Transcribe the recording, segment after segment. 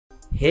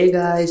Hey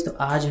guys, तो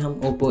आज हम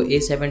OPPO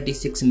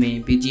A76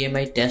 में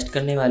BGMI टेस्ट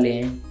करने वाले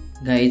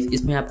हैं। गाइस,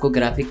 इसमें आपको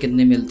ग्राफिक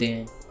कितने मिलते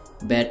हैं,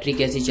 बैटरी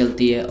कैसी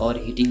चलती है और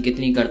हीटिंग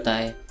कितनी करता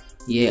है,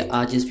 ये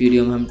आज इस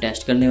वीडियो में हम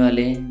टेस्ट करने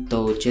वाले हैं।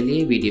 तो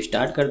चलिए वीडियो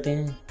स्टार्ट करते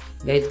हैं।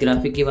 गाइस,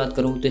 ग्राफिक की बात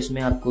करूँ तो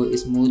इसमें आपको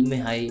स्मूथ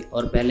में हाई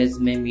और बैलेंस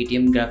में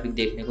मीडियम ग्राफिक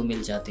देखने को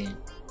मिल जाते हैं।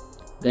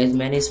 गाइस,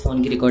 मैंने इस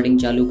फ़ोन की रिकॉर्डिंग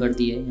चालू कर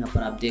दी है, यहाँ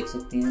पर आप देख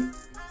सकते हैं।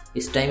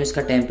 इस टाइम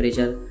इसका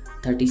टेम्परेचर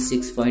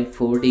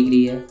 36.4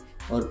 डिग्री है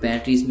और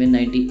बैटरी इसमें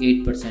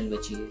 98%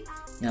 बची है।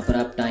 यहाँ पर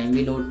आप टाइम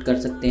भी नोट कर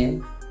सकते हैं,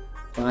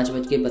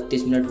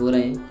 5:32 हो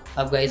रहे हैं।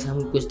 अब गाइस,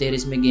 हम कुछ देर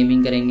इसमें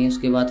गेमिंग करेंगे,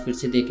 उसके बाद फिर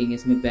से देखेंगे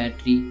इसमें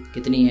बैटरी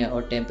कितनी है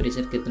और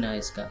टेम्परेचर कितना है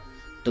इसका।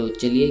 तो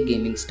चलिए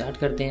गेमिंग स्टार्ट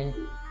करते हैं।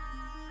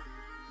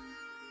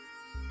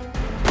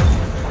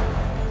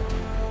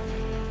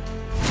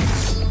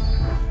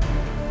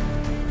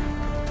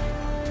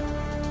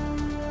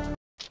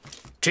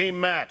 Team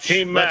match.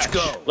 Let's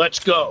go. Let's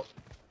go.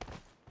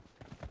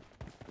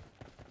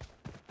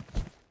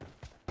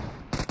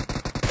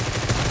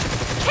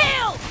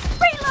 Kill!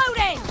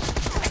 Reloading!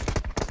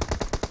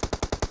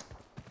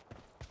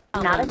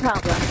 Not a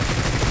problem.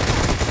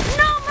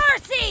 No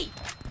mercy!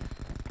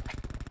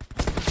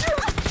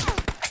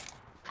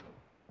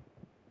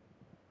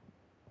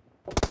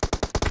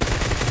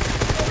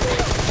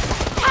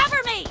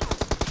 Cover me!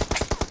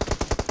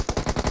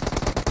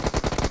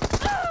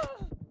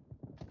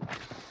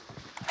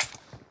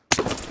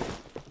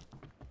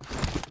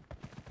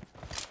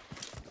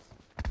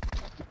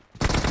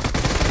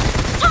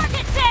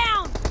 Target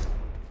down!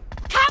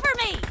 Cover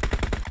me!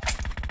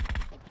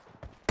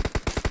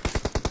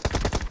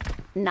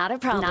 Not a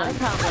problem. Not a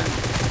problem.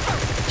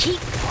 Keep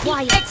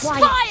quiet.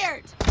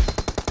 Expired!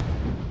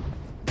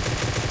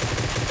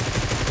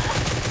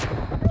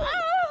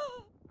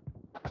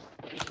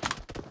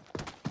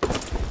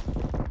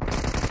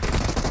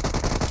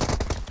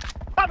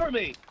 Cover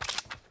me.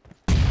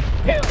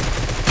 Kill.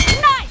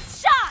 Nice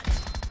shot!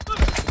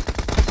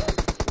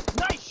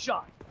 Nice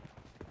shot.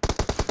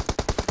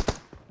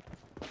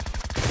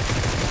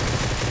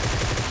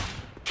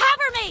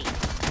 Cover me!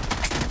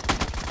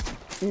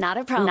 Not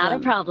a problem. Not a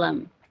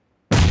problem.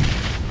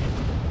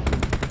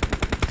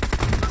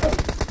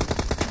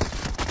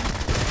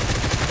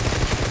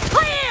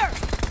 Clear!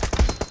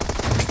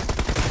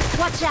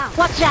 Watch out.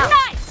 Watch out.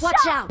 Nice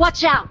Watch shot! out.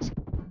 Watch out.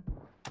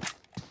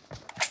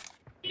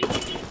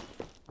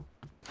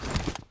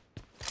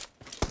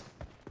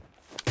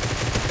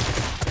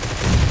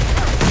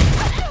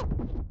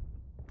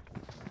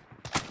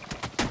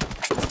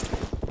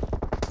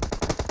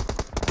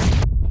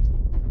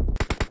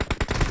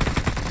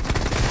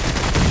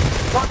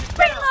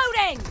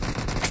 Reloading!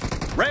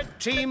 Red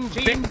team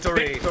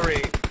victory.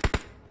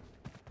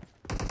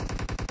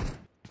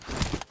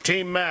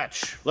 Team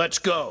match. Let's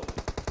go.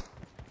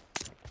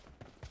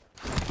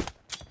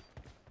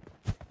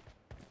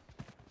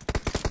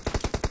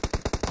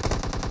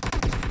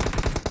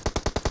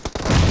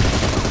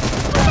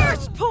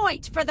 First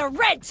point for the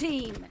red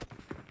team!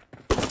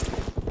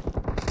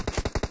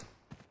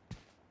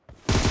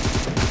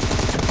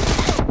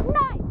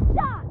 Nice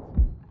shot!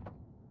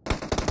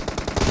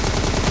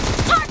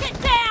 Target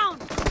down!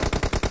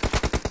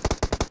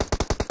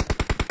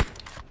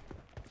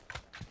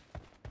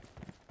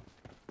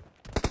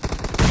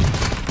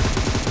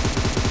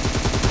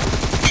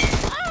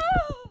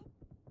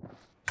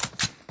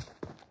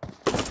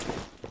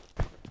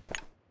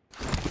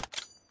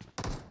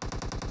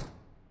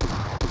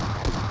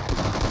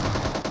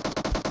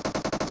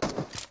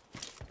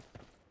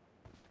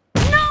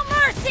 No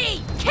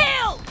mercy!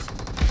 Killed!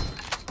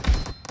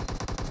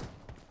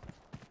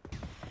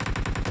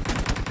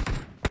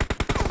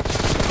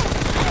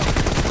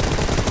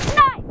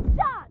 Nice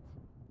shot!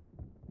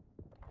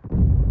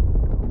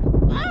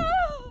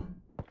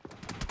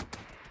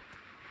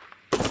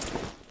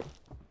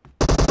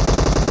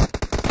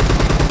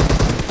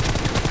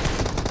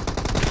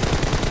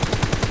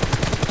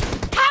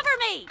 Cover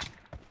me!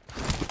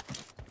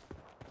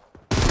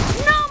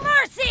 No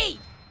mercy!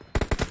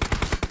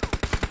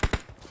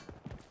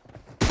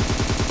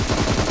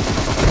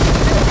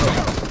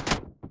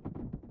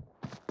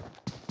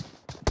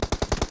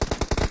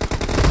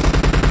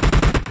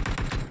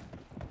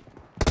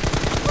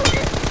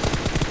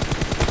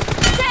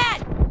 Dead!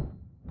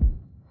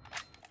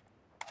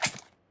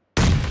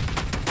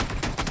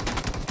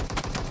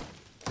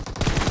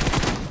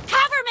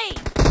 Cover me!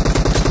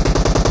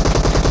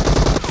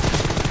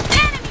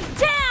 Enemy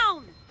down!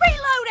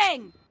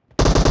 Reloading!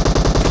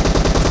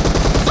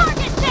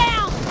 Target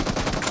down!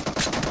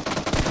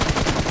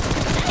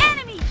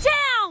 Enemy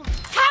down!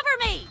 Cover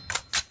me!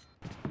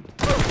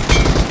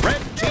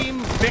 Red team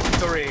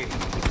victory.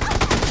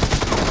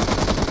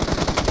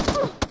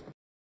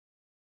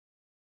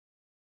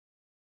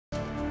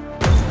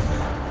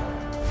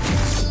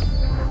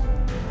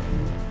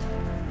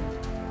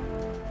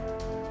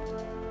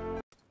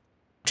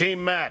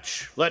 Team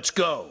match. Let's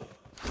go.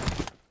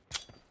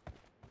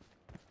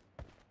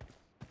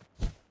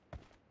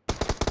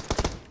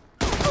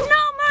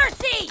 No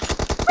mercy!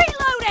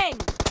 Reloading!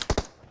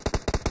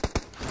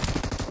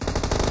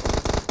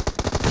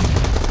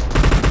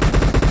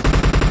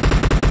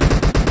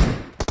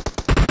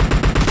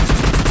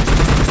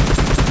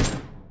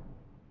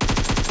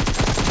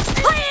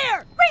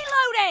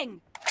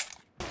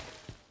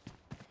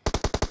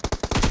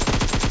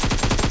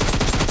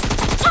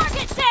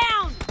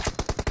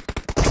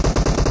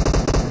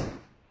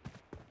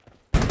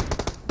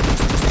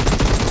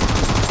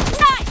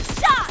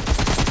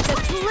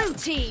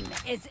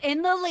 is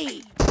in the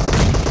lead.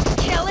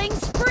 Killing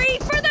spree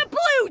for the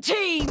blue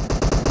team!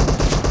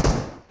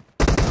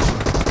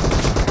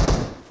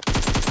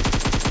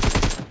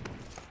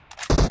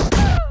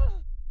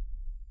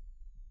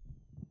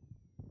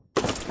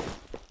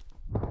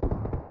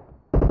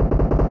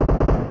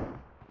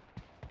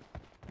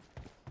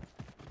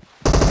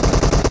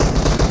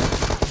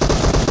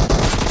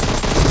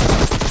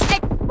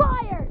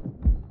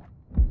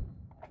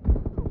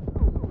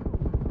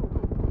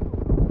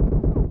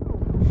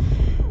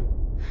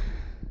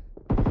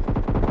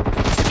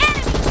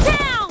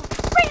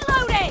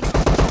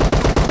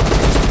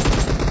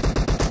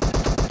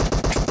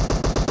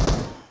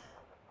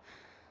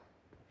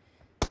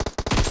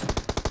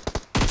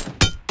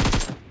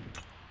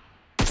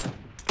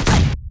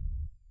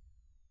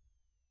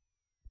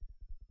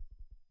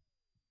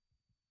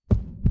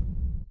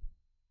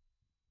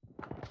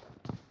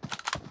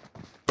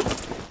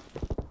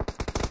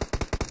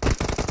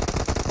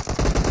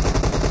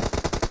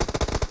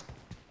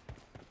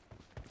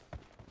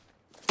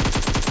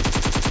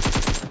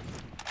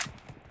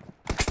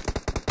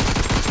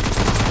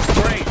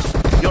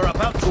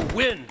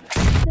 Win!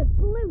 The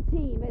blue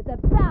team is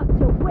about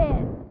to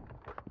win!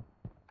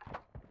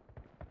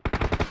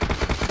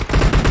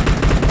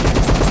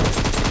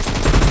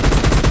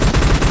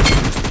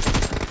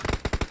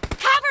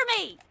 Cover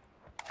me!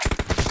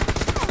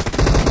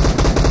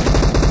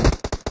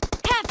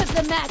 Half of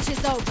the match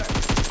is over,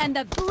 and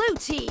the blue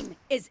team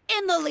is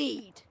in the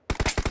lead.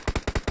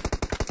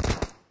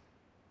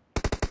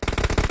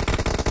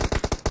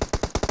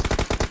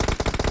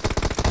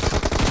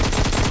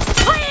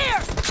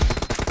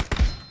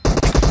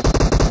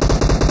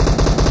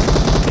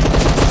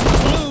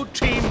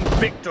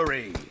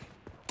 Victory!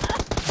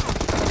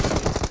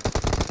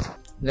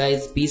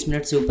 Guys 20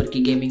 minute से ऊपर की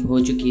gaming हो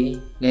चुकी है।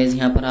 Guys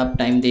यहाँ पर आप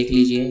time देख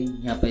लीजिए,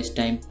 यहाँ पर इस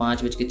टाइम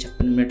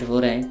 5:56 हो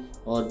रहा है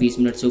और 20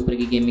 मिनट से ऊपर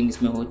की गेमिंग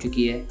इसमें हो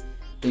चुकी है।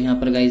 तो यहाँ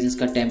पर गाइज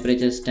इसका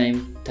टेम्परेचर इस टाइम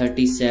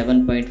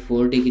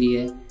 37.4 डिग्री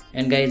है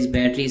एंड गाइज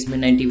बैटरी इसमें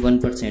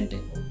 91%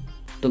 है।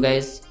 तो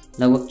गाइज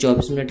लगभग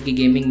 24 मिनट की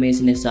गेमिंग में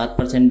इसने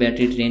 7%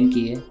 बैटरी ड्रेन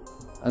की है।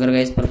 अगर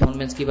गाइज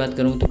परफॉर्मेंस की बात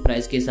करूँ तो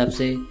प्राइस के हिसाब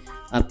से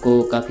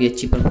आपको काफ़ी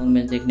अच्छी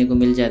परफॉर्मेंस देखने को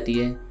मिल जाती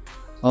है।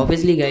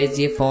 ऑब्वियसली गाइज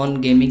ये फ़ोन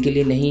गेमिंग के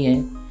लिए नहीं है।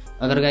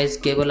 अगर गाइज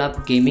केवल आप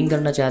गेमिंग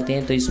करना चाहते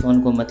हैं तो इस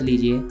फ़ोन को मत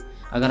लीजिए।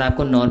 अगर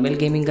आपको नॉर्मल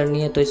गेमिंग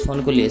करनी है तो इस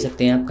फ़ोन को ले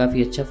सकते हैं आप,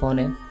 काफ़ी अच्छा फ़ोन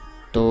है।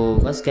 तो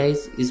बस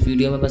गाइज इस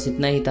वीडियो में बस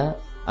इतना ही था।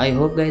 आई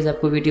होप गाइज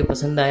आपको वीडियो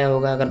पसंद आया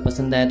होगा। अगर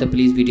पसंद आया तो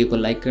प्लीज़ वीडियो को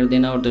लाइक कर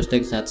देना और दोस्तों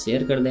के साथ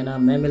शेयर कर देना।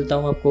 मैं मिलता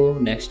हूँ आपको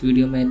नेक्स्ट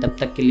वीडियो में, तब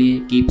तक के लिए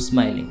कीप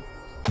स्माइलिंग।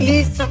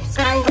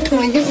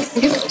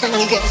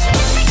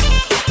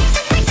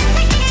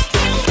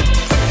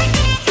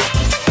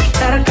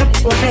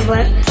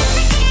 Whatever.